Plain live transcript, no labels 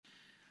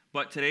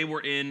But today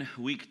we're in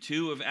week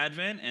 2 of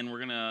Advent, and we're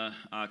going to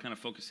kind of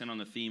focus in on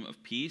the theme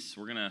of peace.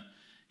 We're going to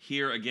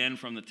hear again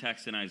from the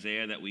text in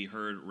Isaiah that we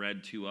heard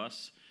read to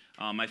us.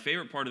 My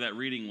favorite part of that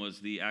reading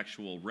was the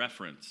actual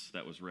reference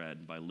that was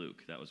read by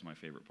Luke. That was my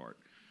favorite part.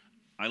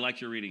 I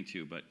liked your reading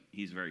too, but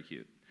he's very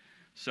cute.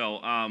 So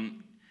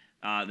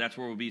that's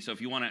where we'll be. So if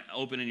you want to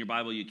open in your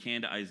Bible, you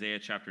can to Isaiah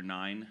chapter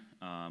 9.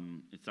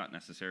 It's not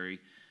necessary,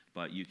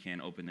 but you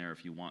can open there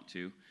if you want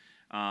to.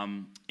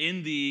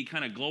 In the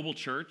kind of global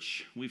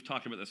church, we've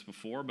talked about this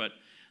before, but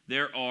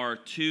there are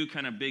two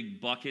kind of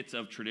big buckets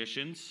of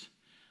traditions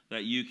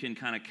that you can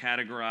kind of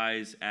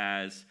categorize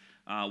as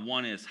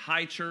one is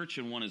high church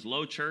and one is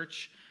low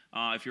church.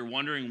 If you're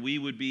wondering, we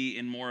would be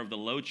in more of the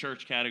low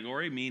church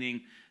category,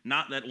 meaning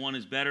not that one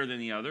is better than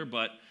the other,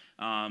 but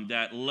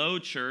that low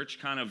church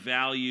kind of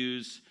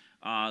values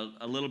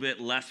a little bit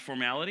less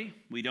formality.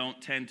 We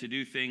don't tend to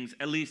do things,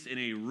 at least in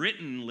a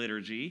written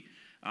liturgy,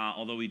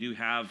 although we do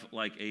have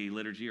like a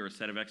liturgy or a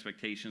set of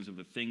expectations of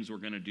the things we're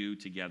going to do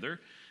together.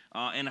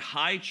 And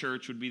high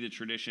church would be the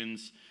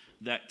traditions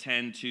that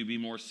tend to be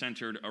more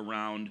centered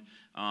around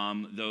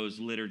those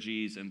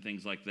liturgies and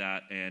things like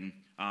that. And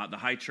the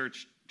high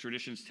church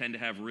traditions tend to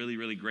have really,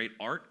 really great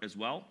art as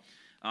well.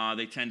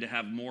 They tend to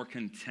have more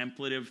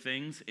contemplative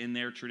things in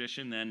their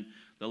tradition than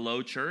the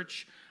low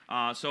church.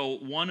 So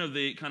one of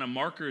the kind of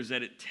markers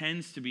that it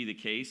tends to be the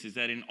case is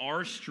that in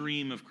our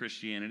stream of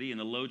Christianity, in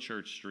the low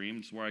church stream,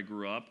 it's where I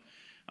grew up,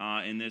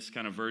 in this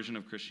kind of version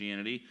of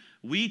Christianity,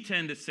 we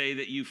tend to say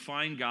that you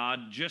find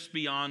God just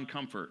beyond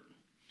comfort.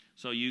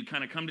 So you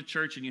kind of come to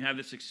church and you have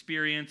this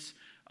experience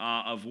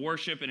of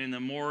worship, and in the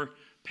more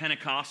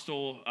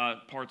Pentecostal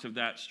parts of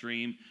that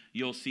stream,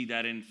 you'll see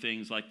that in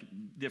things like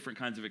different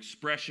kinds of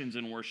expressions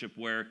in worship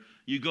where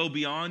you go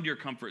beyond your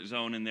comfort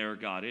zone and there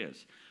God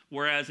is.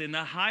 Whereas in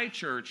the high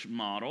church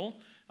model,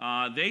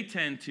 they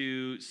tend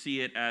to see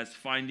it as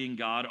finding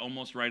God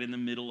almost right in the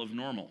middle of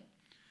normal.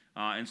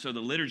 And so the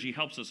liturgy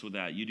helps us with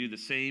that. You do the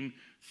same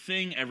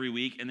thing every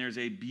week, and there's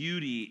a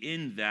beauty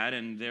in that,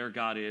 and there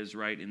God is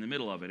right in the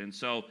middle of it. And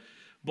so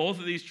both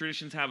of these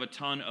traditions have a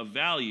ton of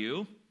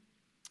value,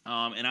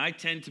 and I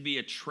tend to be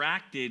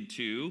attracted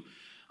to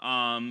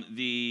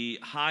the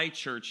high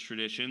church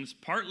traditions,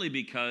 partly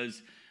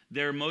because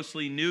they're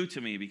mostly new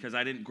to me because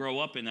I didn't grow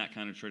up in that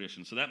kind of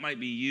tradition. So that might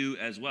be you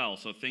as well.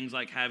 So things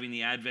like having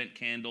the Advent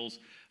candles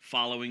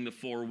following the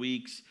 4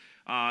 weeks,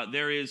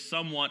 there is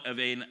somewhat of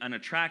an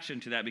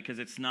attraction to that because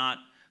it's not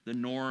the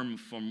norm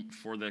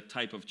for the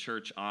type of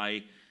church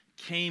I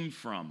came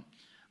from.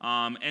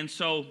 And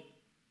so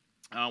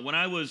when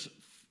I was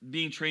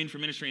being trained for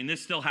ministry, and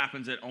this still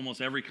happens at almost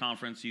every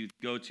conference you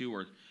go to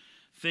or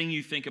thing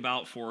you think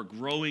about for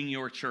growing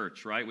your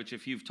church, right? Which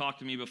if you've talked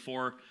to me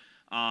before,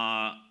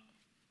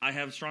 I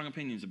have strong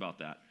opinions about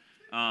that.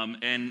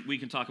 And we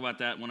can talk about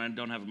that when I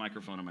don't have a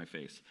microphone on my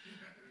face.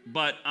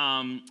 But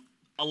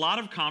a lot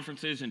of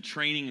conferences and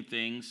training and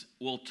things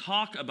will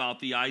talk about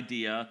the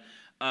idea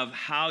of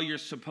how you're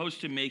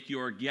supposed to make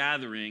your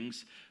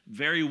gatherings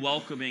very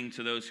welcoming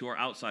to those who are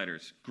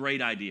outsiders.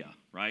 Great idea,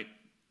 right?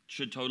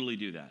 Should totally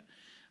do that.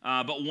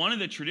 But one of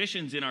the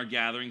traditions in our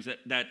gatherings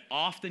that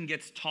often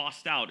gets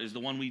tossed out is the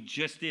one we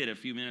just did a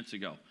few minutes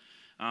ago,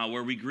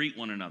 where we greet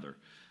one another.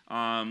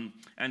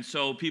 And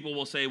so people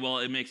will say, well,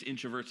 it makes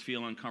introverts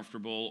feel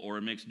uncomfortable or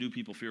it makes new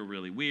people feel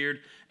really weird.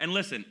 And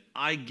listen,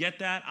 I get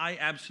that. I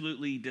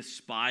absolutely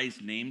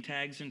despise name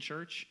tags in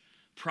church,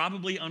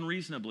 probably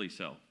unreasonably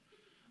so.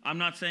 I'm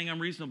not saying I'm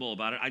reasonable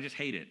about it. I just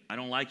hate it. I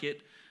don't like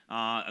it.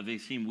 They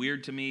seem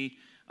weird to me.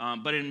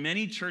 But in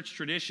many church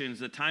traditions,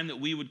 the time that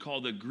we would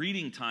call the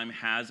greeting time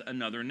has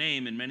another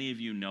name, and many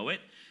of you know it.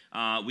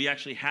 We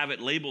actually have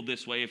it labeled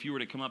this way. If you were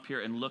to come up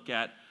here and look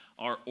at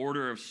our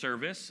order of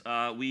service,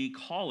 we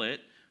call it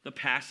the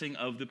passing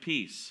of the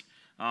peace.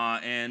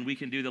 And we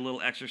can do the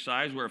little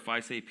exercise where if I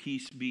say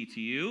peace be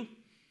to you,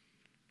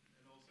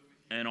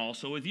 and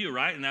also with you,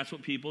 right? And that's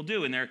what people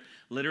do. And they're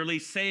literally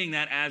saying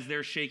that as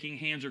they're shaking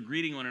hands or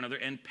greeting one another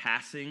and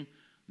passing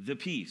the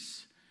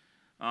peace.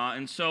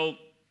 And so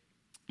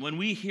when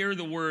we hear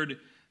the word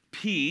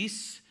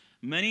peace,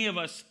 many of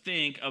us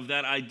think of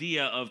that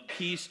idea of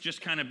peace just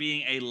kind of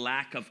being a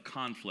lack of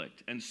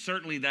conflict. And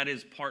certainly that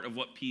is part of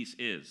what peace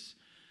is.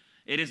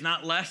 It is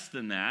not less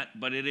than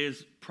that, but it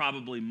is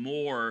probably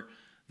more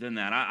than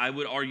that. I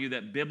would argue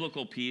that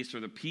biblical peace or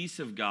the peace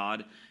of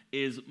God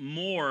is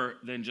more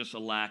than just a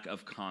lack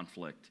of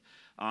conflict.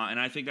 And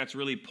I think that's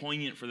really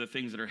poignant for the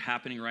things that are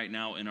happening right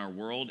now in our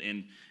world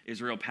in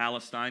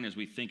Israel-Palestine as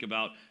we think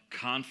about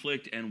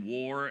conflict and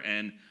war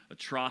and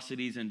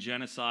atrocities and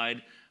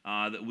genocide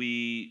that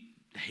we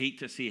hate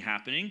to see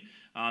happening.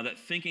 That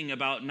thinking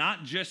about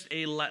not just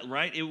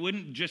right, it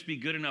wouldn't just be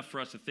good enough for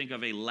us to think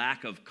of a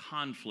lack of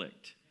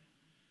conflict,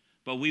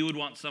 but we would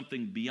want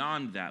something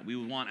beyond that. We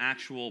would want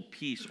actual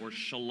peace or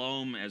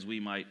shalom, as we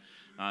might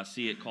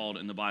see it called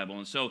in the Bible.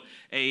 And so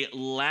a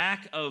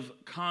lack of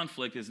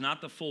conflict is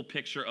not the full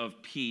picture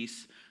of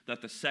peace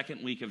that the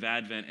second week of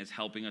Advent is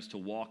helping us to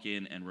walk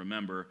in and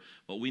remember.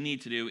 What we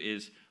need to do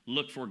is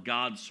look for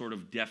God's sort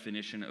of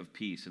definition of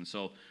peace. And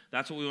so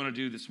that's what we want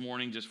to do this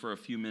morning, just for a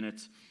few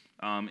minutes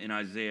in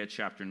Isaiah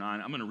chapter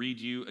 9. I'm going to read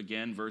you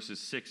again verses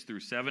 6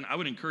 through 7. I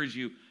would encourage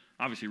you,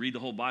 obviously, read the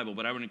whole Bible,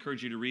 but I would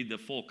encourage you to read the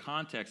full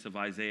context of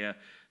Isaiah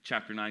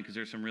chapter 9 because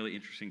there's some really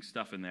interesting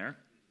stuff in there.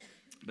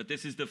 But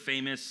this is the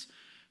famous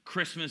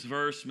Christmas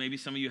verse. Maybe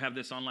some of you have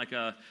this on like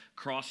a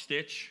cross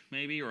stitch,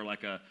 maybe, or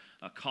like a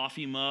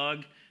coffee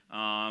mug,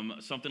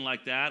 something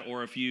like that.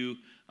 Or if you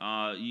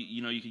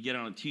could get it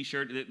on a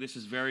T-shirt. This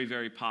is very,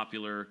 very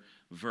popular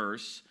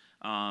verse.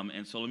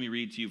 And so let me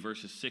read to you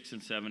verses 6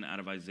 and 7 out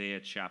of Isaiah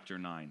chapter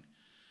 9.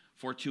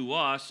 For to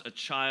us a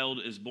child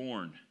is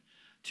born,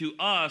 to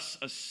us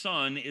a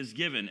son is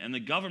given, and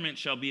the government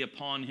shall be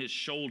upon his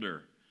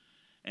shoulder,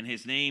 and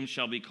his name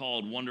shall be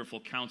called Wonderful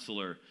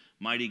Counselor,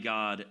 Mighty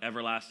God,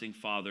 Everlasting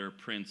Father,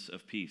 Prince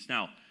of Peace.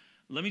 Now,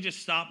 let me just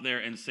stop there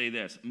and say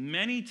this.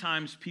 Many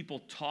times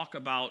people talk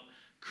about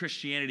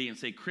Christianity and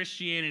say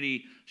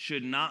Christianity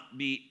should not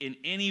be in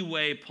any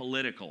way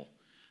political.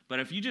 But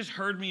if you just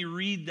heard me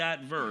read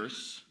that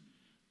verse,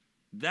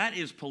 that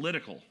is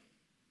political,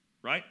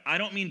 right? I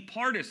don't mean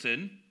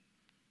partisan,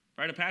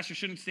 right? A pastor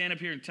shouldn't stand up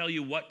here and tell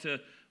you what to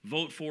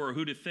vote for or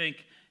who to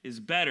think is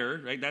better,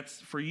 right?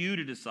 That's for you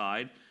to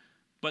decide.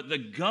 But the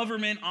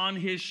government on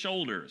his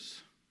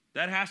shoulders,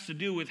 that has to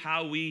do with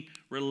how we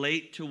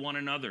relate to one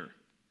another.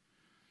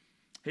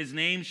 His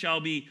name shall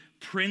be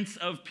Prince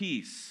of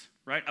Peace,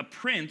 right? A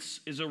prince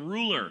is a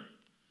ruler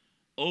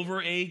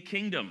over a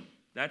kingdom.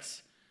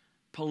 That's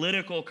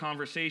political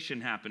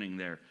conversation happening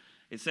there.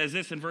 It says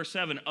this in verse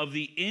 7, of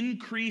the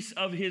increase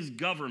of his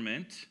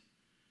government,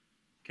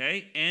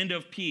 okay, and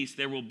of peace,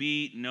 there will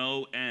be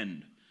no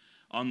end.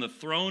 On the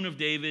throne of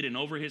David and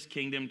over his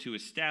kingdom to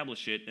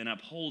establish it and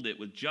uphold it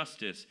with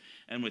justice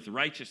and with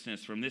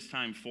righteousness from this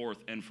time forth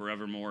and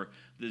forevermore.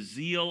 The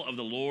zeal of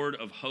the Lord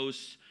of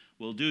hosts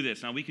will do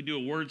this. Now, we could do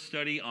a word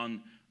study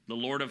on the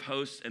Lord of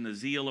hosts and the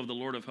zeal of the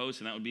Lord of hosts,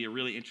 and that would be a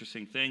really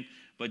interesting thing.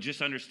 But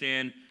just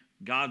understand,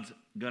 God's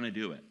going to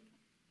do it.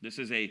 This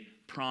is a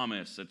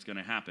promise that's going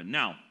to happen.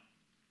 Now,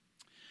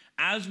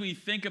 as we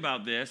think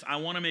about this, I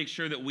want to make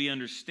sure that we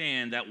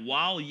understand that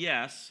while,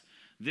 yes,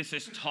 this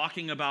is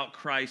talking about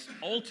Christ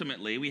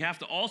ultimately, we have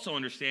to also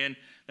understand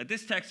that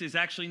this text is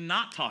actually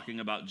not talking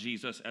about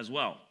Jesus as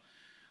well.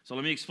 So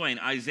let me explain.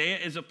 Isaiah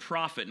is a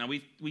prophet. Now,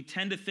 we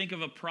tend to think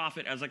of a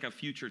prophet as like a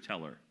future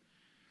teller.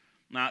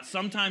 Now,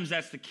 sometimes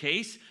that's the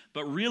case,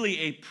 but really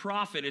a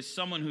prophet is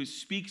someone who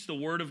speaks the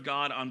word of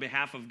God on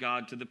behalf of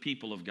God to the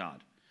people of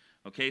God.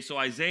 Okay, so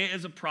Isaiah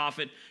is a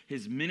prophet.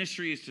 His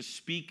ministry is to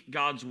speak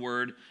God's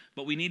word,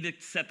 but we need to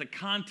set the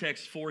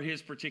context for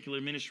his particular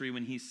ministry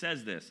when he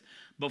says this.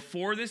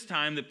 Before this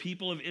time, the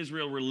people of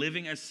Israel were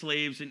living as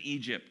slaves in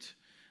Egypt.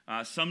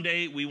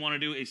 Someday we want to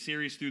do a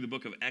series through the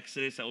book of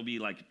Exodus. That will be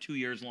like 2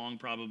 years long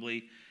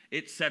probably.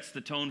 It sets the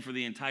tone for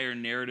the entire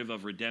narrative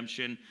of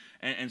redemption.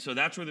 And so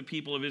that's where the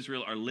people of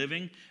Israel are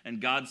living.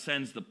 And God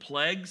sends the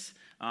plagues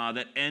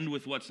that end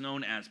with what's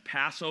known as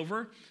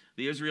Passover.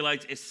 The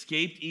Israelites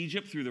escaped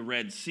Egypt through the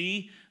Red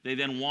Sea. They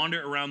then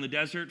wander around the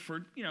desert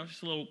for,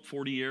 just a little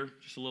 40 years,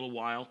 just a little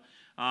while.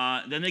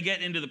 Then they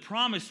get into the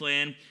Promised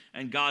Land,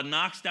 and God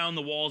knocks down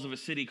the walls of a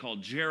city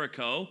called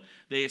Jericho.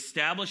 They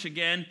establish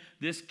again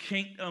this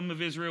kingdom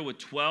of Israel with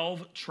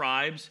 12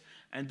 tribes.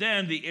 And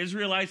then the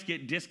Israelites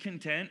get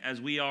discontent,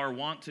 as we are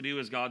wont to do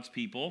as God's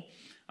people.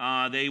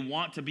 They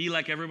want to be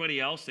like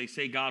everybody else. They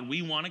say, God,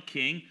 we want a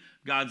king.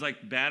 God's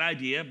like, bad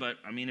idea, but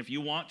if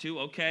you want to,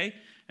 okay.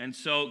 And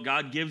so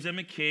God gives them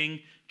a king,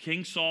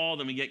 King Saul,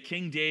 then we get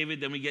King David,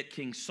 then we get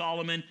King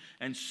Solomon.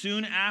 And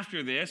soon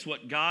after this,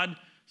 what God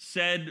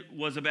said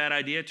was a bad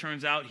idea,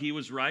 turns out he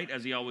was right,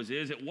 as he always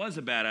is. It was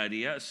a bad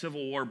idea. A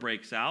civil war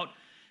breaks out.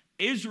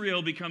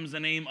 Israel becomes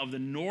the name of the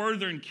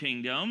northern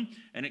kingdom,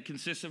 and it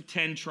consists of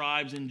 10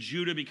 tribes, and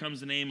Judah becomes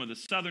the name of the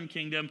southern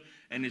kingdom,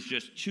 and it's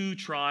just 2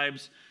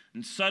 tribes.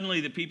 And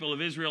suddenly the people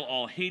of Israel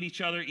all hate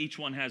each other. Each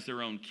one has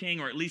their own king,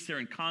 or at least they're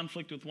in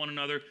conflict with one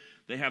another.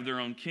 They have their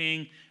own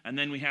king. And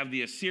then we have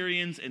the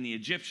Assyrians and the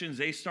Egyptians.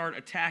 They start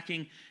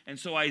attacking. And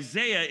so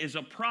Isaiah is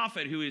a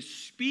prophet who is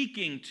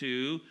speaking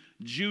to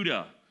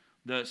Judah,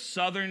 the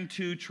southern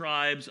 2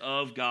 tribes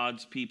of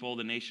God's people,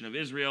 the nation of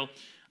Israel.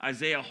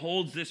 Isaiah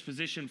holds this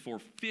position for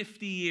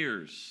 50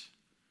 years.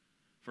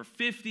 For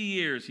 50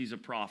 years, he's a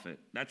prophet.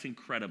 That's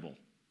incredible.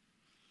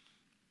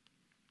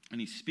 And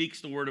he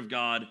speaks the word of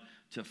God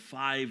to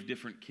 5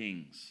 different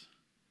kings.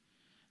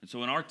 And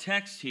so in our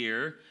text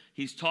here,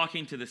 he's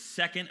talking to the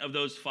second of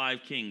those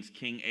 5 kings,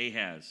 King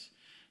Ahaz.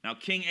 Now,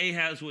 King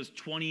Ahaz was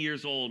 20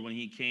 years old when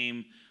he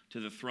came to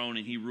the throne,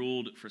 and he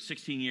ruled for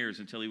 16 years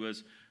until he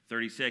was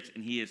 36,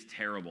 and he is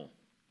terrible.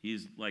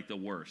 He's like the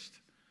worst.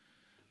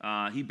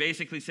 He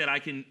basically said, I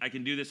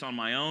can do this on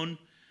my own.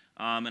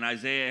 And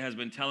Isaiah has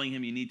been telling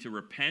him you need to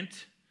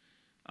repent.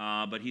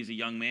 But he's a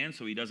young man,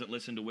 so he doesn't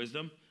listen to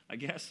wisdom, I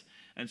guess.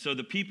 And so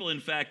the people, in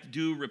fact,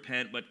 do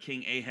repent, but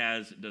King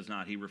Ahaz does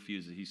not. He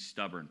refuses. He's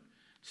stubborn,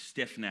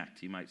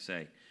 stiff-necked, you might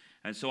say.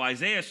 And so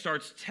Isaiah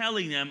starts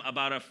telling them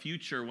about a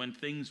future when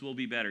things will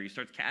be better. He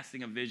starts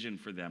casting a vision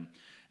for them.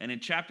 And in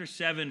chapter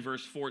 7,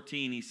 verse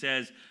 14, he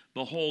says,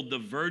 "Behold, the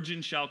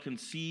virgin shall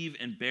conceive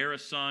and bear a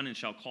son, and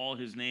shall call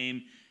his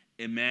name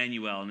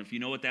Emmanuel." And if you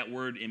know what that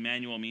word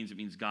Emmanuel means, it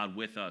means God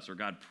with us, or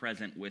God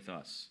present with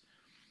us.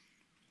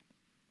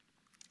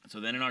 So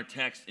then in our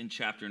text in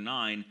chapter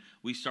 9,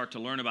 we start to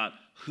learn about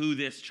who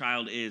this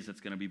child is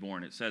that's going to be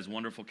born. It says,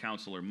 Wonderful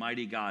Counselor,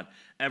 Mighty God,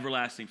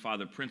 Everlasting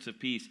Father, Prince of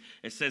Peace.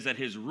 It says that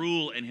his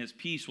rule and his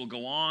peace will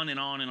go on and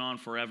on and on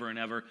forever and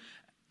ever.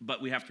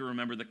 But we have to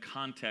remember the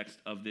context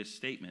of this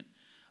statement.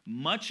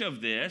 Much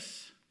of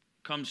this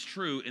comes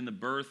true in the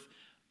birth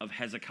of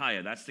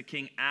Hezekiah. That's the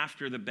king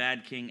after the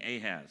bad king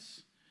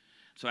Ahaz.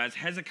 So as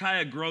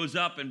Hezekiah grows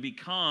up and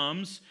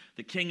becomes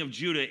the king of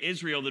Judah,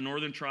 Israel, the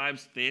northern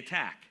tribes, they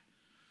attack.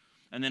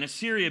 And then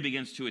Assyria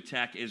begins to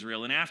attack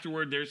Israel. And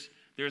afterward, there's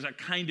a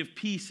kind of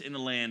peace in the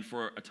land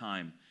for a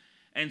time.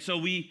 And so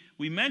we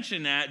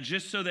mention that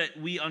just so that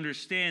we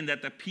understand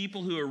that the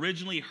people who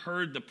originally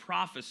heard the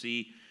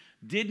prophecy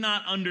did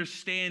not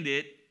understand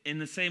it in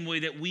the same way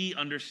that we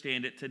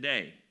understand it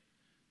today.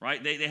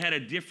 Right? They had a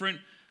different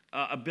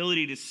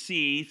ability to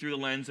see through the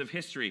lens of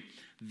history.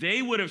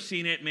 They would have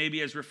seen it maybe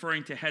as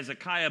referring to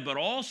Hezekiah, but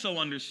also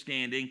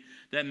understanding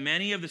that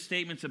many of the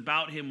statements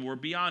about him were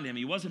beyond him.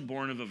 He wasn't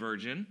born of a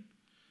virgin.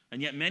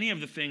 And yet many of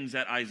the things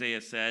that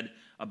Isaiah said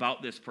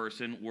about this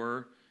person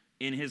were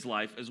in his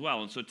life as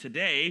well. And so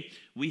today,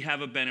 we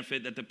have a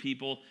benefit that the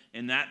people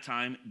in that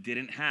time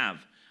didn't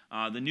have.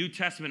 The New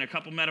Testament, a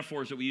couple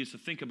metaphors that we use to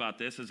think about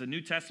this, is the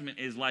New Testament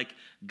is like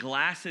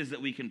glasses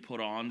that we can put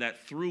on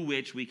that through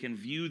which we can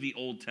view the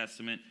Old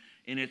Testament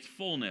in its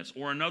fullness.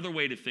 Or another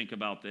way to think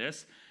about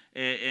this,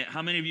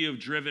 how many of you have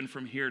driven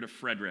from here to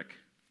Frederick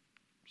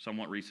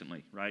somewhat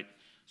recently, right?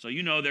 So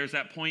you know there's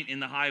that point in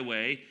the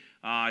highway,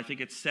 I think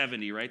it's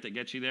 70, right, that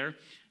gets you there,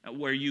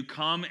 where you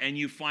come and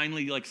you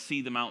finally like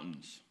see the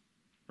mountains,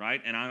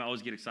 right? And I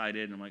always get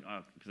excited, and I'm like,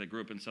 oh, because I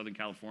grew up in Southern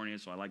California,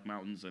 so I like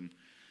mountains and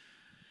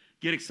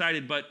get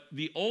excited. But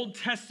the Old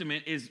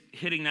Testament is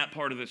hitting that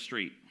part of the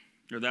street,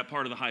 or that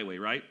part of the highway,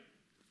 right?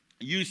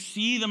 You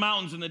see the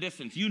mountains in the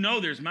distance. You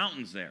know there's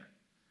mountains there.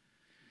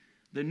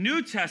 The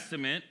New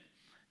Testament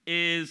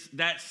is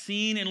that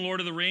scene in Lord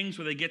of the Rings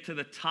where they get to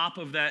the top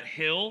of that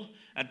hill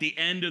at the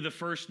end of the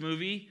first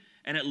movie,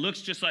 and it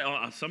looks just like,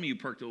 oh, some of you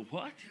perked up,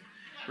 what?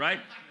 Right?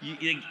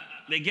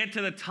 They get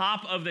to the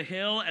top of the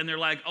hill, and they're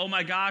like, oh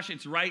my gosh,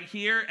 it's right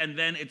here, and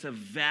then it's a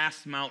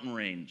vast mountain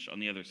range on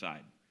the other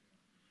side,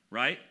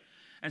 right?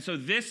 And so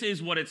this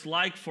is what it's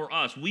like for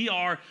us. We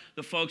are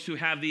the folks who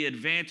have the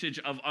advantage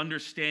of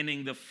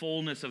understanding the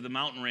fullness of the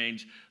mountain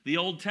range. The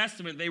Old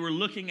Testament, they were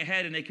looking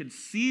ahead, and they could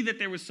see that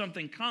there was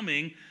something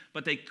coming,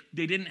 but they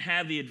didn't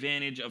have the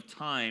advantage of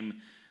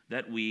time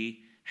that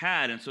we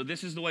had. And so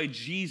this is the way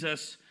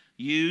Jesus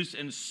used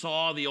and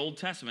saw the Old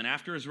Testament.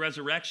 After his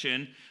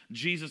resurrection,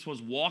 Jesus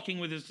was walking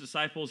with his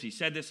disciples. He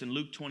said this in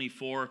Luke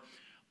 24,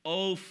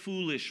 "O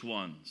foolish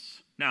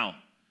ones." Now,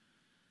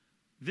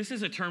 this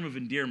is a term of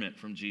endearment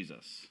from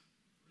Jesus.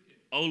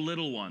 "O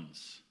little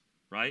ones,"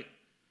 right?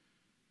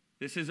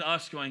 This is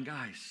us going,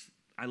 guys,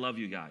 I love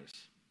you guys,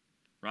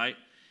 right?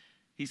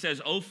 He says,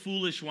 "O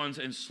foolish ones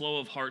and slow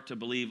of heart to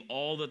believe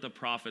all that the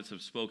prophets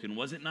have spoken.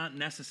 Was it not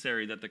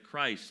necessary that the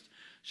Christ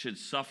should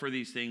suffer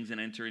these things and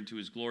enter into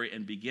his glory?"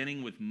 And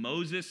beginning with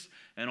Moses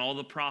and all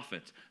the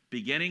prophets,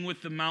 beginning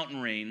with the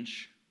mountain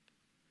range,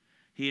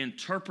 he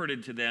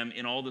interpreted to them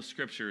in all the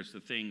scriptures the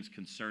things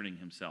concerning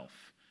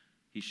himself.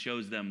 He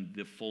shows them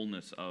the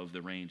fullness of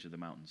the range of the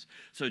mountains.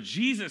 So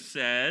Jesus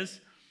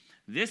says,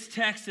 this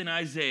text in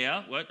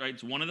Isaiah, right,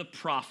 it's one of the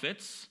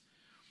prophets,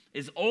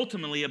 is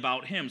ultimately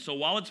about him. So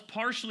while it's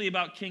partially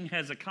about King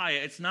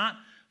Hezekiah, it's not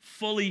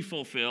fully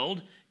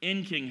fulfilled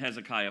in King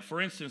Hezekiah.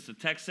 For instance, the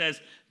text says,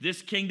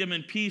 this kingdom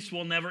and peace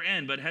will never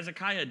end, but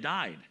Hezekiah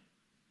died,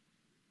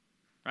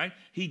 right?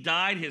 He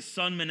died, his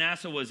son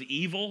Manasseh was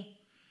evil,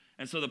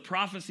 and so the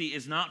prophecy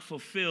is not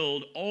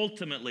fulfilled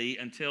ultimately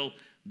until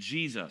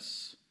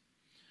Jesus.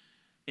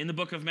 In the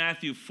book of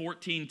Matthew,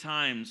 14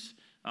 times,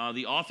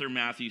 the author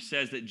Matthew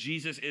says that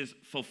Jesus is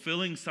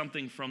fulfilling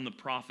something from the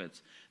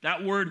prophets.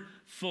 That word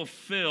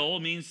fulfill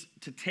means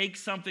to take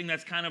something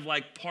that's kind of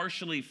like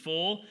partially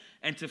full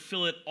and to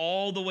fill it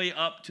all the way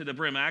up to the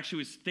brim. I actually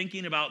was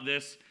thinking about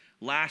this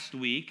last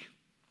week.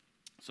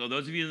 So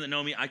those of you that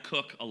know me, I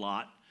cook a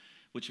lot,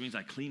 which means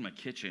I clean my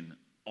kitchen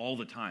all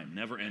the time,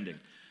 never ending.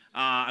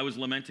 I was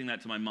lamenting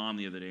that to my mom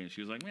the other day, and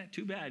she was like, man,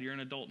 too bad, you're an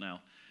adult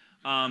now.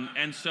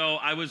 And so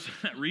I was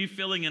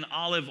refilling an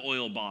olive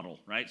oil bottle,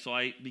 right? So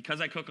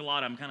because I cook a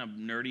lot, I'm kind of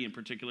nerdy in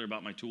particular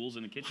about my tools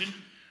in the kitchen.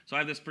 So I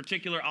have this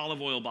particular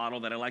olive oil bottle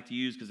that I like to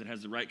use because it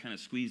has the right kind of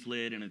squeeze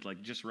lid and it's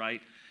like just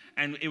right.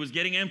 And it was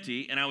getting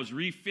empty and I was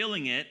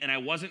refilling it and I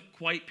wasn't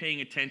quite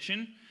paying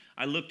attention.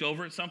 I looked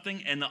over at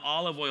something and the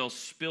olive oil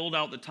spilled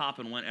out the top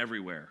and went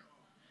everywhere.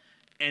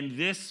 And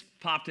this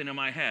popped into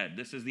my head.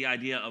 This is the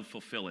idea of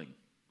fulfilling,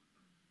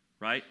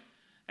 right?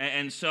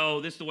 And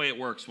so this is the way it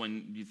works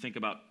when you think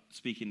about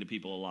speaking to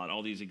people a lot.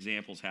 All these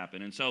examples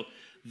happen. And so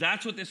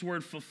that's what this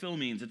word fulfill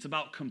means. It's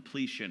about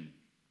completion,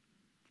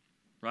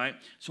 right?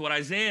 So what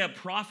Isaiah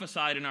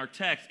prophesied in our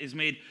text is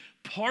made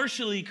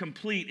partially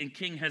complete in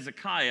King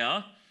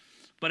Hezekiah,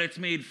 but it's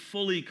made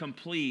fully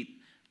complete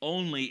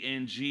only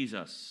in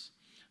Jesus.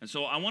 And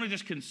so I want to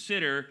just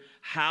consider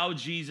how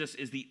Jesus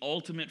is the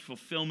ultimate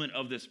fulfillment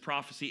of this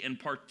prophecy, and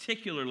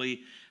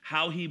particularly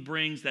how he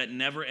brings that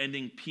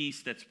never-ending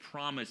peace that's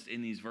promised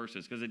in these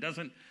verses, because it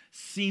doesn't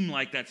seem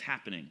like that's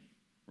happening,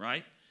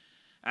 right?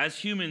 As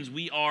humans,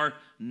 we are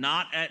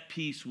not at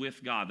peace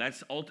with God.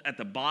 That's at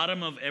the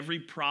bottom of every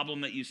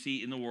problem that you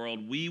see in the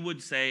world. We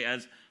would say,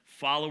 as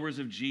followers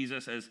of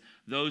Jesus, as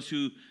those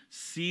who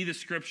see the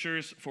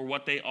scriptures for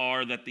what they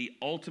are, that the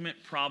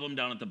ultimate problem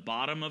down at the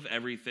bottom of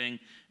everything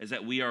is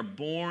that we are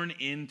born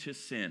into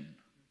sin.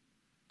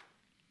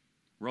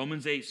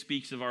 Romans 8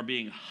 speaks of our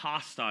being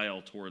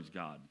hostile towards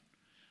God.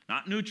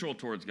 Not neutral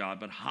towards God,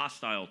 but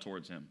hostile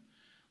towards him.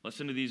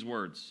 Listen to these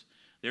words.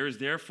 There is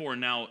therefore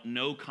now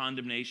no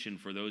condemnation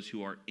for those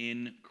who are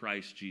in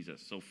Christ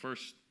Jesus. So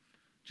first,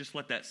 just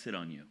let that sit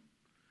on you.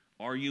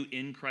 Are you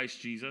in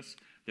Christ Jesus?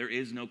 There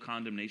is no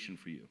condemnation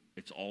for you.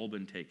 It's all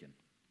been taken.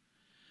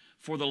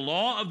 For the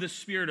law of the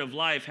Spirit of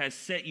life has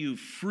set you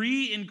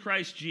free in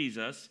Christ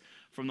Jesus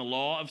from the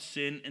law of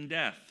sin and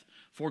death.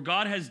 For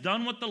God has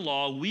done what the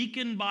law,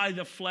 weakened by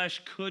the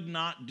flesh, could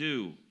not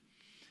do.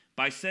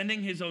 By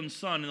sending his own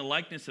Son in the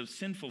likeness of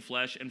sinful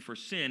flesh, and for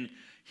sin,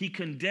 he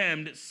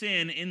condemned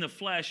sin in the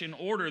flesh in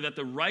order that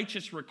the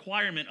righteous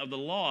requirement of the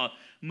law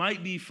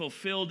might be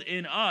fulfilled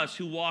in us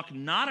who walk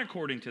not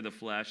according to the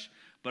flesh,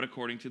 but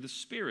according to the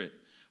Spirit.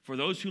 For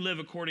those who live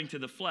according to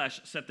the flesh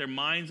set their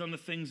minds on the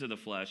things of the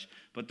flesh,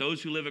 but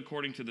those who live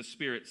according to the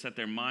Spirit set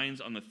their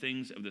minds on the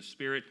things of the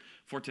Spirit.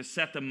 For to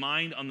set the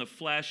mind on the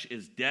flesh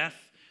is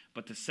death,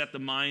 but to set the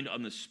mind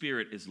on the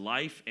Spirit is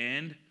life,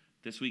 and,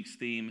 this week's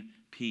theme,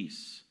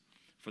 peace.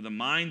 For the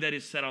mind that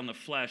is set on the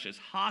flesh is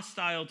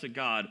hostile to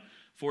God,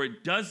 for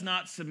it does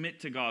not submit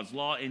to God's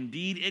law.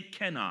 Indeed, it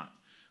cannot.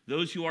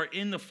 Those who are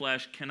in the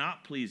flesh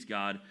cannot please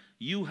God.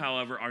 You,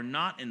 however, are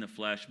not in the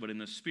flesh, but in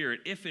the Spirit,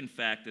 if in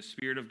fact the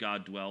Spirit of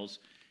God dwells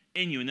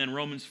in you. And then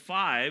Romans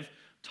 5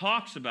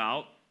 talks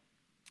about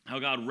how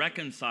God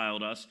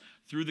reconciled us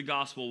through the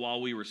gospel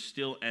while we were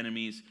still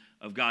enemies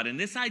of God. And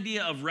this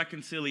idea of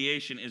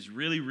reconciliation is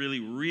really, really,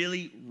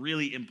 really,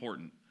 really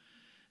important.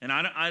 And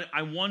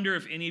I wonder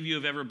if any of you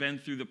have ever been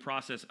through the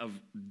process of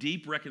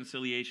deep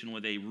reconciliation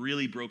with a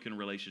really broken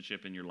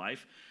relationship in your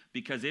life.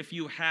 Because if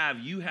you have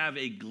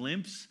a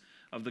glimpse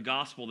of the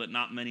gospel that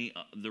not many,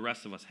 the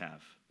rest of us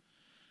have.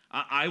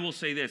 I will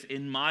say this,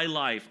 in my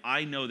life,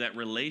 I know that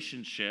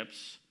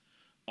relationships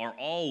are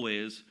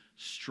always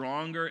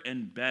stronger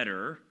and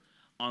better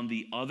on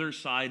the other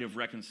side of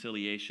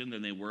reconciliation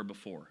than they were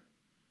before.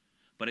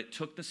 But it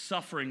took the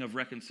suffering of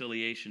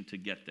reconciliation to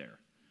get there.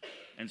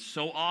 And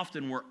so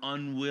often we're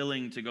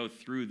unwilling to go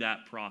through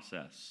that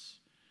process.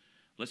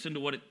 Listen to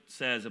what it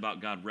says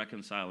about God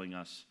reconciling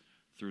us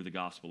through the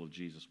gospel of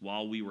Jesus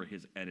while we were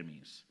his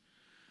enemies.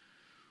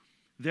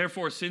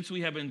 Therefore, since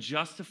we have been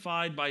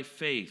justified by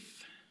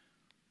faith,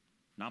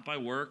 not by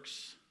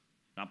works,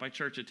 not by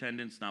church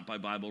attendance, not by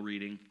Bible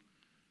reading,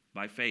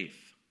 by faith,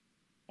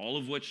 all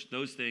of which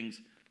those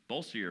things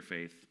bolster your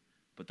faith,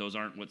 but those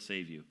aren't what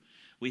save you.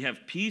 We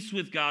have peace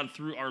with God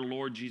through our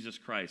Lord Jesus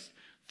Christ.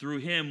 Through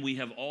him we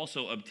have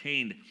also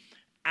obtained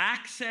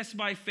access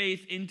by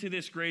faith into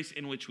this grace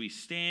in which we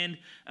stand,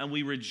 and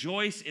we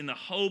rejoice in the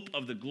hope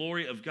of the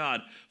glory of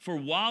God. For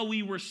while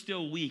we were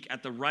still weak,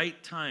 at the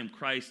right time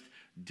Christ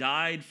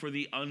died for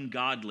the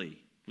ungodly.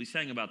 We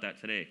sang about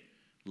that today.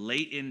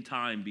 Late in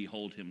time,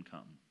 behold him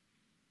come.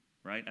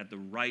 Right? At the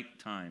right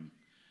time,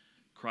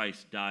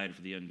 Christ died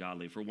for the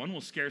ungodly. For one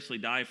will scarcely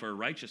die for a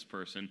righteous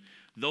person,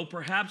 though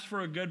perhaps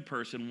for a good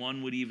person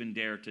one would even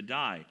dare to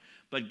die.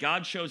 But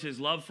God shows his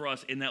love for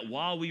us in that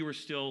while we were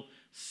still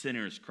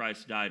sinners,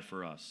 Christ died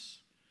for us.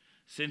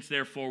 Since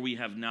therefore we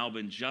have now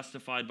been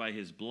justified by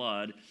his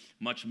blood,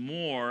 much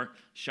more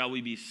shall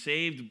we be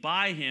saved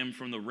by him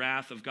from the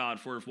wrath of God.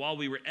 For if while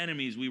we were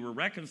enemies we were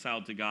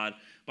reconciled to God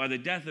by the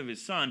death of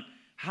his Son,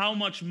 how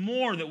much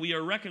more that we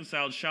are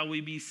reconciled shall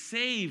we be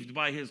saved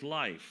by his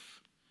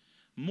life?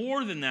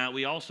 More than that,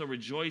 we also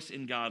rejoice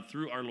in God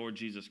through our Lord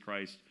Jesus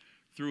Christ,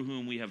 through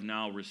whom we have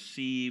now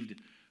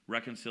received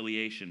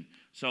reconciliation.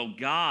 So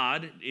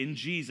God, in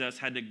Jesus,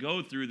 had to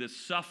go through the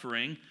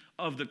suffering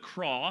of the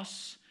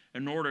cross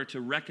in order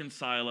to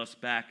reconcile us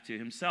back to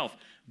himself.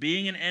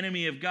 Being an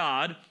enemy of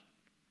God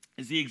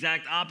is the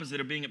exact opposite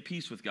of being at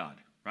peace with God,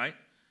 right?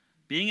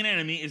 Being an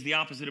enemy is the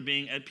opposite of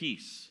being at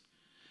peace.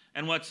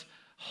 And what's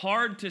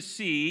hard to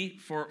see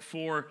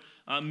for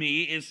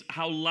me is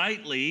how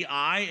lightly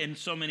I and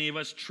so many of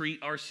us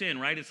treat our sin,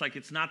 right? It's like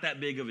it's not that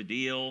big of a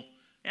deal.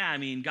 Yeah, I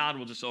mean, God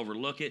will just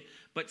overlook it.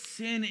 But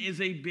sin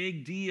is a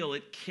big deal.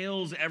 It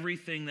kills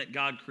everything that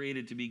God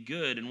created to be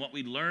good. And what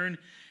we learn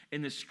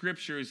in the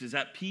scriptures is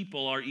that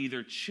people are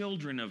either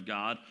children of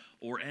God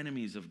or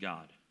enemies of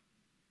God.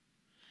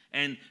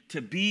 And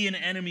to be an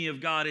enemy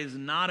of God is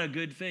not a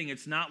good thing.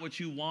 It's not what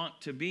you want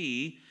to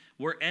be.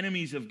 We're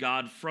enemies of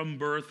God from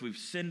birth. We've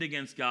sinned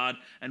against God,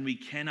 and we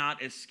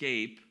cannot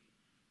escape.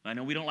 I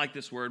know we don't like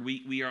this word.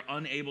 We are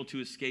unable to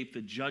escape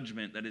the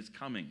judgment that is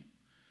coming.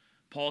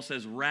 Paul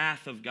says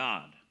wrath of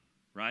God,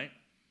 right?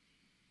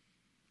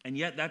 And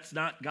yet that's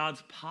not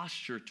God's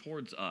posture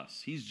towards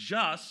us. He's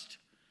just,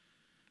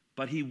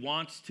 but he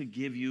wants to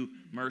give you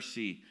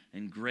mercy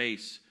and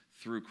grace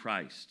through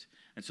Christ.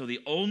 And so the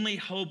only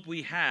hope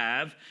we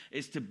have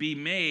is to be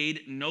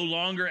made no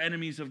longer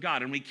enemies of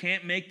God. And we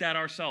can't make that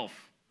ourselves.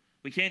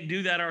 We can't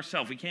do that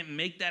ourselves. We can't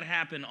make that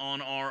happen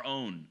on our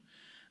own.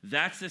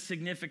 That's the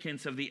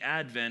significance of the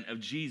advent of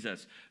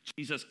Jesus.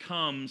 Jesus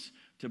comes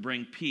to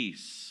bring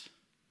peace,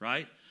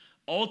 right?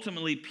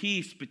 Ultimately,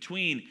 peace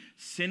between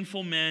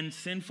sinful men,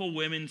 sinful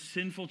women,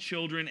 sinful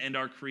children, and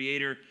our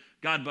Creator,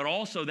 God. But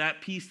also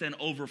that peace then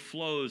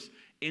overflows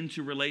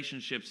into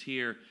relationships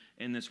here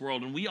in this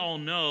world. And we all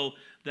know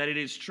that it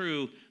is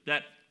true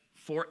that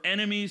for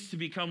enemies to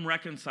become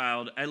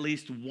reconciled, at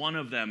least one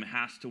of them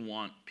has to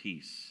want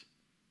peace,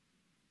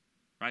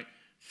 right?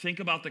 Think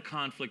about the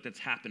conflict that's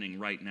happening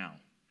right now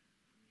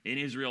in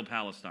Israel,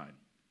 Palestine.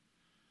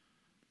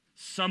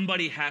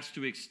 Somebody has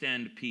to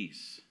extend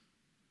peace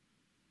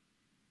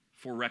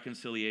for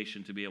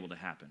reconciliation to be able to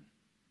happen.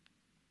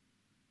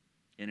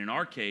 And in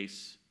our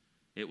case,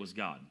 it was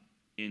God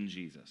in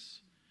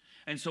Jesus.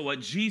 And so what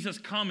Jesus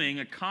coming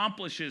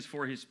accomplishes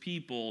for his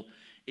people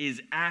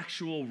is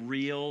actual,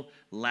 real,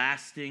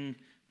 lasting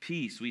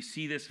peace. We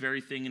see this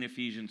very thing in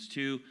Ephesians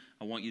 2.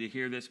 I want you to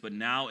hear this. But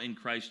now in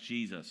Christ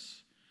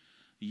Jesus,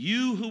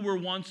 you who were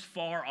once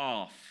far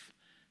off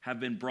have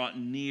been brought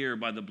near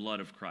by the blood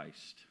of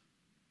Christ.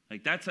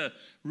 Like, that's a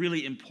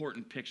really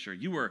important picture.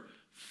 You were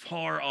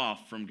far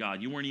off from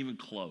God. You weren't even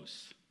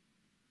close.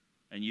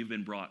 And you've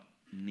been brought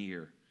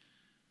near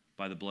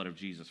by the blood of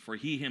Jesus. For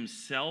he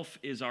himself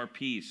is our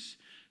peace,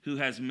 who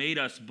has made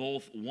us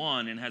both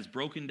one and has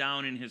broken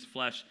down in his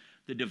flesh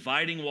the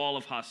dividing wall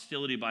of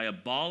hostility by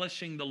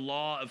abolishing the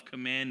law of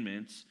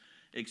commandments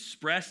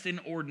expressed in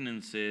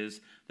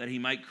ordinances, that he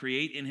might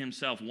create in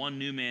himself one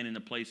new man in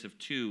the place of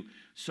two,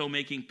 so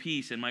making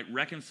peace, and might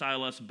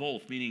reconcile us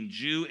both, meaning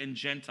Jew and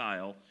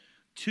Gentile,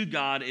 to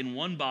God in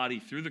one body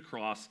through the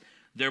cross,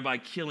 thereby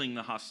killing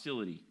the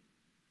hostility.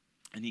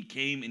 And he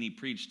came and he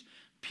preached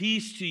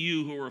peace to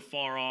you who were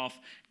far off,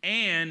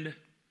 and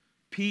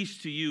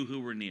peace to you who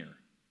were near.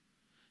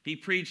 He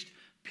preached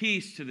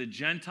peace to the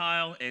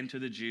Gentile and to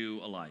the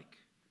Jew alike.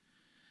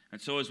 And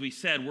so, as we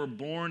said, we're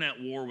born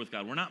at war with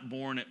God. We're not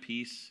born at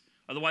peace.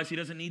 Otherwise, he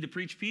doesn't need to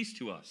preach peace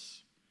to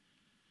us.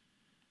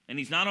 And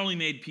he's not only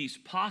made peace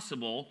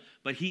possible,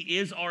 but he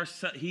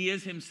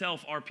is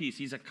himself our peace.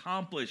 He's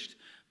accomplished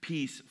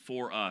peace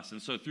for us.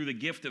 And so through the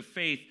gift of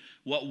faith,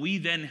 what we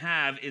then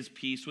have is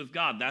peace with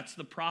God. That's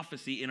the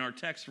prophecy in our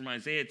text from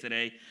Isaiah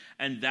today.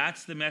 And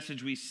that's the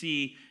message we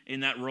see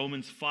in that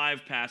Romans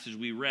 5 passage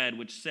we read,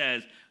 which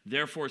says,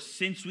 therefore,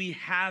 since we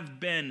have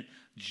been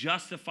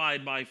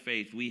justified by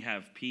faith, we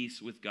have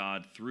peace with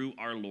God through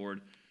our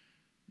Lord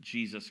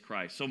Jesus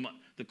Christ. So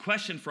the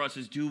question for us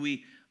is, do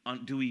we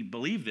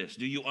believe this?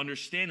 Do you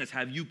understand this?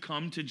 Have you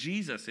come to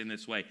Jesus in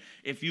this way?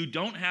 If you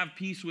don't have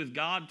peace with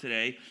God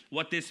today,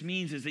 what this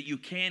means is that you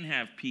can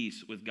have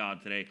peace with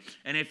God today.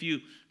 And if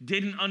you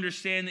didn't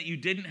understand that you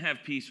didn't have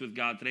peace with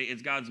God today,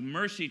 it's God's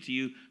mercy to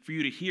you for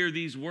you to hear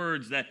these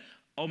words that,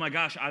 oh my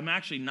gosh, I'm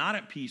actually not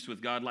at peace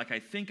with God like I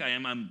think I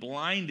am. I'm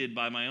blinded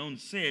by my own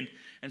sin.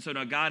 And so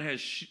now God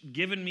has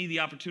given me the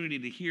opportunity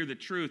to hear the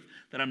truth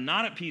that I'm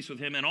not at peace with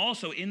him, and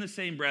also in the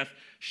same breath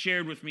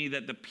shared with me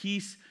that the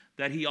peace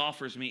that he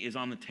offers me is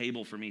on the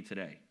table for me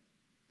today.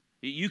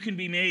 You can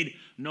be made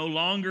no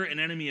longer an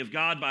enemy of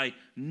God by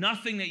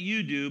nothing that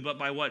you do, but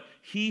by what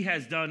he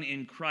has done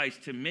in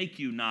Christ to make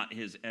you not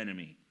his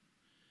enemy.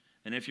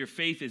 And if your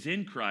faith is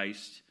in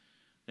Christ,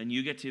 then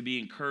you get to be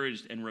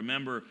encouraged and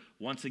remember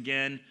once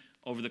again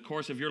over the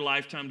course of your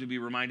lifetime to be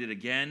reminded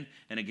again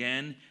and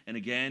again and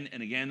again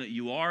and again that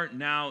you are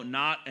now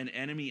not an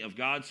enemy of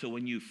God. So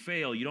when you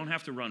fail, you don't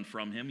have to run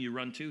from him, you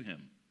run to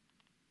him.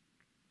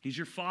 He's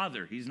your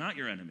father. He's not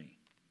your enemy.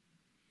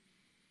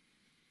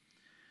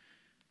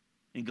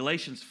 In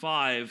Galatians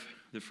 5,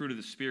 the fruit of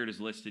the Spirit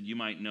is listed. You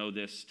might know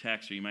this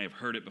text, or you might have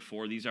heard it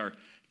before. These are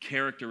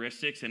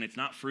characteristics, and it's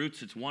not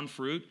fruits, it's one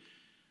fruit.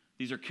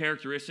 These are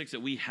characteristics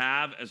that we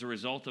have as a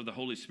result of the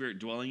Holy Spirit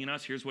dwelling in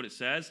us. Here's what it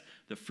says.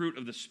 The fruit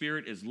of the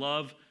Spirit is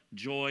love,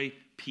 joy,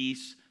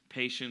 peace,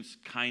 patience,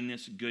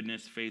 kindness,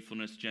 goodness,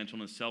 faithfulness,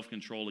 gentleness,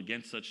 self-control.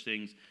 Against such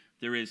things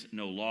there is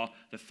no law.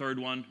 The third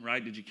one,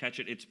 right? Did you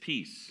catch it? It's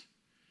peace.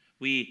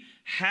 We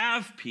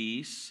have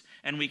peace,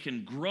 and we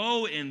can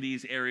grow in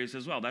these areas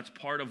as well. That's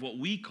part of what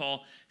we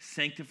call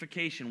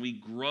sanctification. We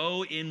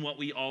grow in what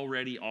we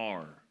already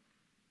are.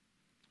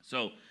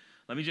 So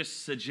let me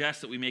just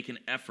suggest that we make an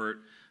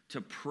effort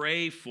to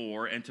pray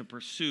for and to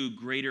pursue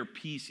greater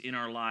peace in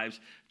our lives.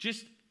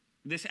 Just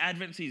this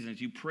Advent season,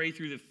 as you pray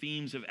through the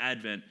themes of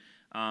Advent,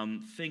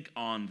 think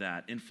on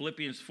that. In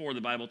Philippians 4,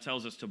 the Bible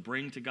tells us to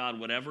bring to God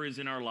whatever is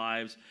in our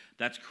lives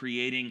that's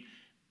creating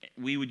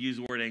we would use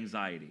the word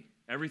anxiety.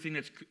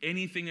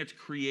 Anything that's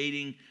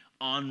creating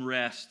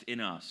unrest in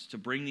us, to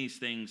bring these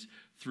things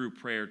through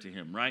prayer to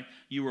him, right?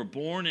 You were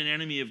born an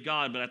enemy of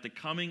God, but at the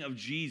coming of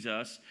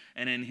Jesus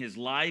and in his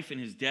life and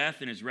his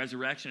death and his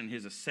resurrection and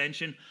his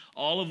ascension,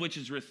 all of which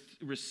is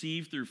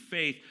received through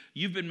faith,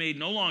 you've been made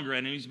no longer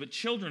enemies, but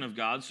children of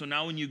God. So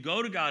now when you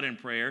go to God in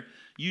prayer,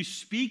 you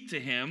speak to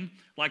him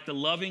like the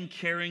loving,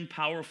 caring,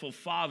 powerful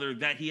Father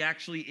that he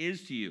actually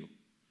is to you,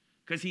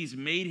 because he's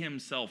made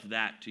himself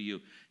that to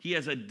you. He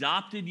has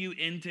adopted you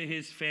into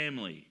his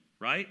family,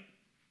 right?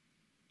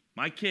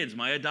 My kids,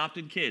 my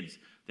adopted kids,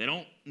 they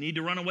don't need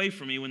to run away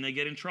from me when they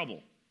get in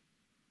trouble,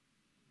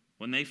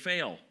 when they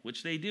fail,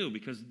 which they do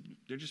because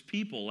they're just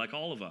people like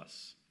all of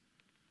us.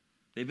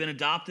 They've been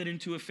adopted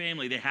into a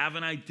family. They have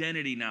an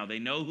identity now. They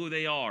know who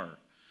they are,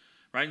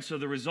 right? And so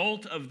the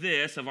result of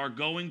this, of our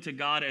going to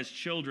God as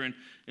children,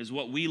 is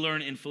what we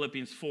learn in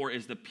Philippians 4,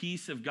 is the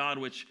peace of God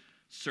which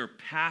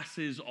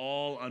surpasses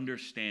all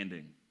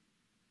understanding.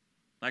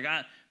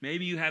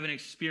 Maybe you haven't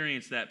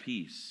experienced that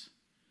peace.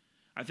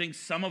 I think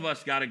some of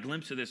us got a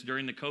glimpse of this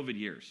during the COVID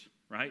years,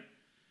 right?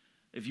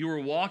 If you were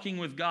walking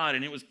with God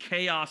and it was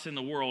chaos in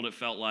the world, it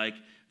felt like,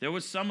 there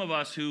was some of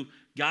us who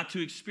got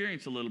to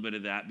experience a little bit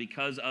of that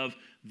because of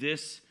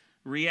this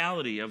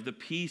reality of the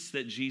peace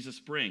that Jesus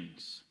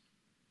brings.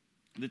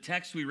 The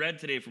text we read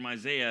today from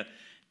Isaiah,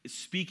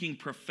 speaking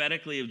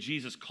prophetically of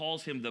Jesus,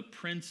 calls him the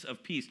Prince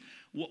of Peace.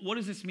 What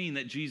does this mean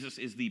that Jesus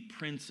is the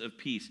Prince of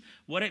Peace?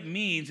 What it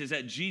means is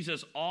that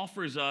Jesus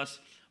offers us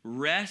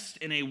rest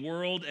in a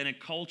world and a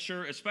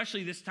culture,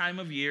 especially this time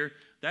of year,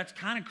 that's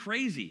kind of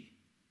crazy,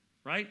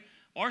 right?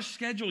 Our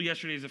schedule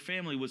yesterday as a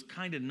family was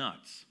kind of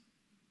nuts.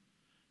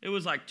 It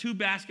was like 2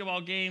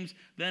 basketball games,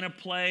 then a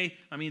play.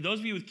 I mean, those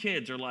of you with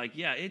kids are like,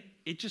 yeah,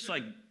 it just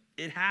like,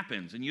 it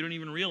happens, and you don't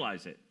even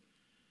realize it.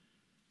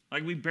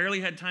 Like, we barely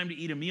had time to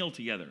eat a meal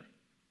together.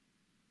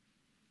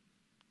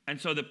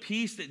 And so the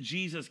peace that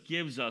Jesus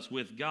gives us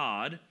with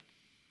God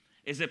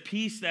is a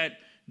peace that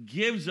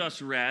gives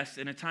us rest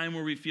in a time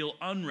where we feel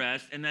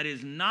unrest, and that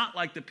is not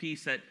like the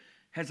peace that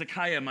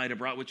Hezekiah might have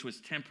brought, which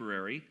was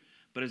temporary,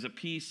 but is a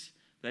peace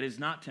that is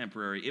not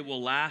temporary. It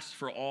will last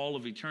for all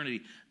of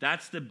eternity.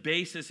 That's the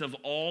basis of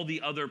all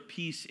the other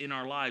peace in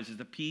our lives, is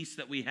the peace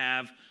that we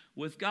have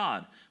with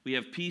God. We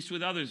have peace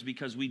with others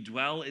because we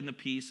dwell in the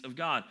peace of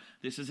God.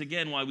 This is,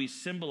 again, why we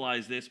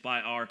symbolize this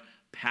by our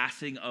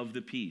passing of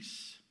the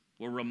peace.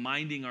 We're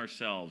reminding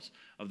ourselves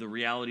of the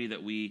reality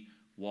that we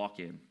walk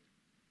in.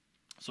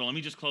 So let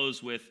me just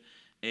close with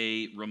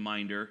a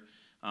reminder.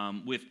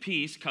 With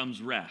peace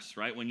comes rest,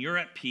 right? When you're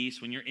at peace,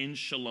 when you're in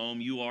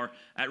shalom, you are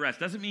at rest.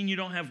 Doesn't mean you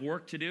don't have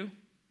work to do.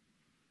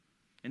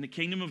 In the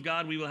kingdom of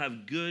God, we will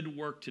have good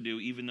work to do,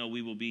 even though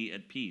we will be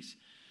at peace.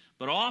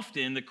 But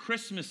often, the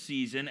Christmas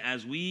season,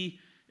 as we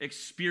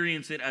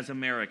experience it as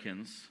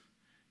Americans,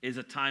 is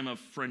a time of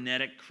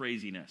frenetic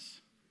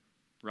craziness,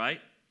 right?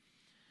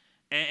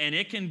 And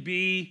it can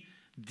be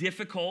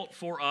difficult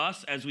for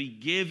us as we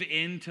give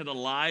in to the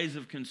lies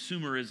of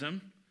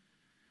consumerism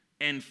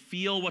and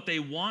feel what they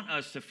want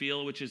us to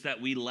feel, which is that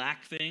we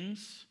lack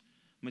things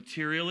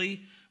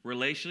materially,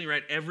 relationally,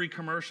 right? Every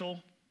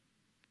commercial,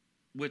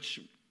 which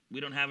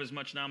we don't have as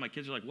much now. My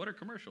kids are like, what are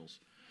commercials?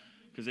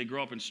 Because they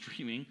grow up in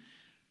streaming.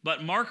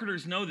 But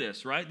marketers know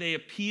this, right? They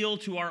appeal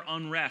to our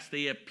unrest.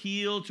 They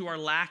appeal to our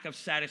lack of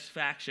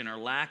satisfaction, our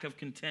lack of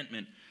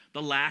contentment,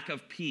 the lack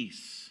of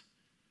peace.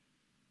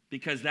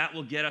 Because that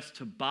will get us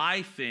to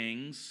buy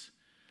things,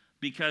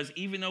 because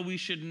even though we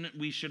should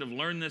have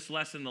learned this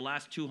lesson the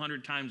last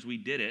 200 times we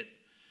did it,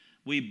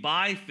 we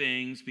buy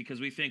things because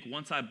we think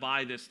once I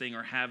buy this thing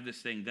or have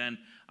this thing, then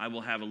I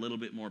will have a little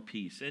bit more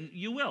peace. And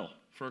you will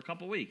for a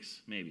couple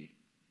weeks, maybe,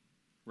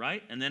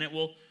 right? And then it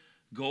will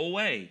go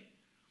away.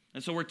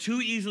 And so we're too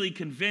easily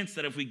convinced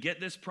that if we get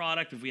this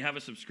product, if we have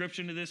a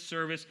subscription to this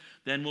service,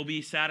 then we'll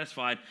be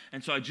satisfied.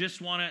 And so I just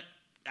want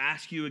to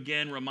ask you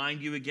again,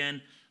 remind you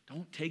again,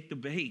 don't take the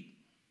bait,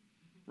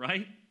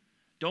 right?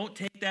 Don't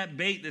take that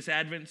bait this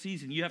Advent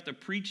season. You have to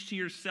preach to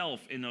yourself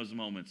in those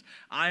moments.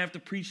 I have to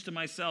preach to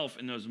myself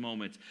in those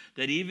moments.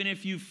 That even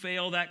if you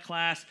fail that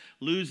class,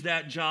 lose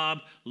that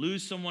job,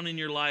 lose someone in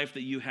your life,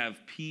 that you have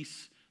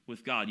peace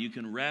with God. You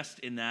can rest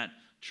in that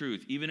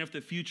truth. Even if the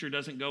future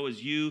doesn't go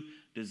as you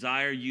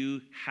desire,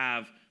 you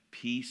have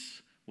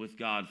peace with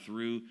God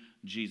through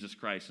Jesus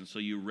Christ. And so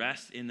you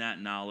rest in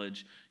that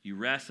knowledge. You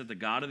rest that the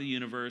God of the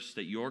universe,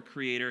 that your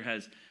Creator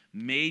has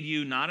made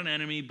you not an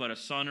enemy, but a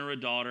son or a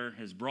daughter,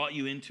 has brought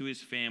you into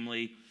his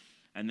family,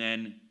 and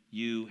then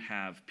you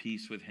have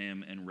peace with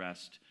him and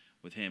rest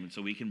with him. And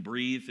so we can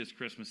breathe this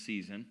Christmas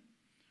season.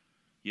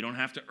 You don't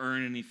have to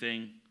earn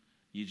anything.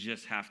 You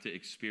just have to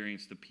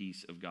experience the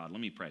peace of God.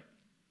 Let me pray.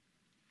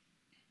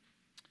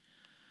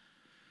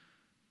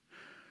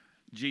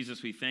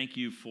 Jesus, we thank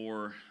you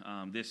for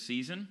this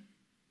season.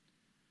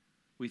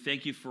 We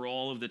thank you for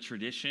all of the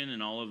tradition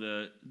and all of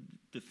the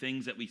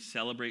things that we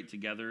celebrate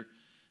together,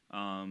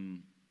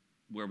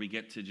 where we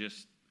get to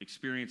just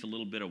experience a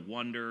little bit of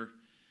wonder,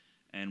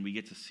 and we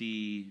get to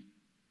see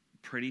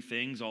pretty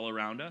things all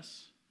around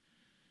us.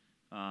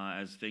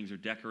 as things are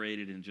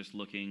decorated and just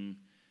looking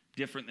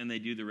different than they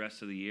do the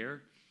rest of the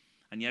year.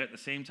 And yet at the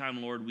same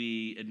time, Lord,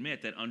 we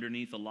admit that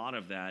underneath a lot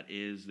of that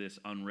is this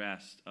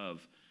unrest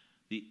of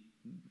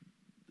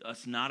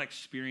us not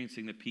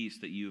experiencing the peace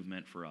that you have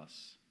meant for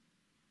us,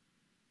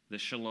 the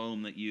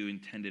shalom that you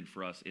intended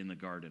for us in the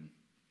garden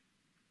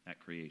at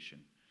creation.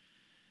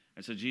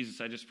 And so, Jesus,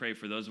 I just pray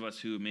for those of us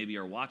who maybe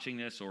are watching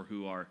this or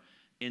who are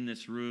in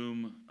this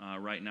room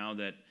right now,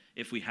 that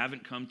if we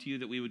haven't come to you,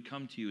 that we would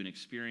come to you and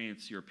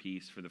experience your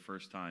peace for the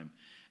first time.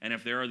 And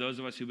if there are those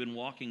of us who've been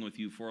walking with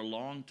you for a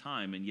long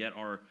time and yet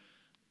are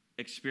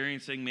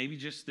experiencing maybe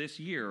just this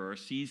year or a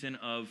season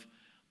of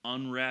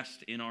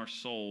unrest in our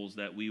souls,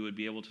 that we would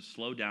be able to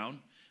slow down,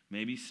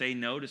 maybe say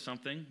no to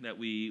something that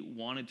we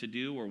wanted to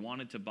do or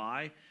wanted to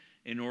buy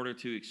in order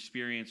to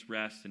experience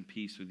rest and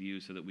peace with you,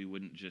 so that we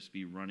wouldn't just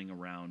be running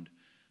around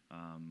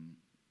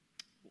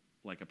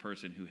like a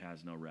person who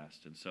has no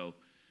rest. And so,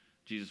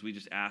 Jesus, we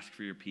just ask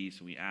for your peace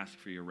and we ask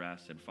for your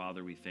rest. And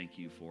Father, we thank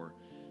you for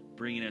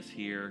bringing us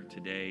here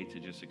today to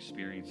just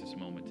experience this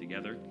moment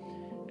together.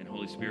 And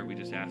Holy Spirit, we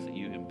just ask that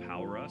you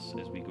empower us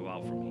as we go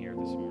out from here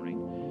this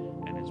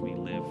morning and as we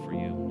live for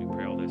you. We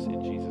pray all this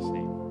in Jesus'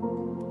 name.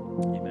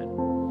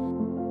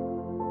 Amen.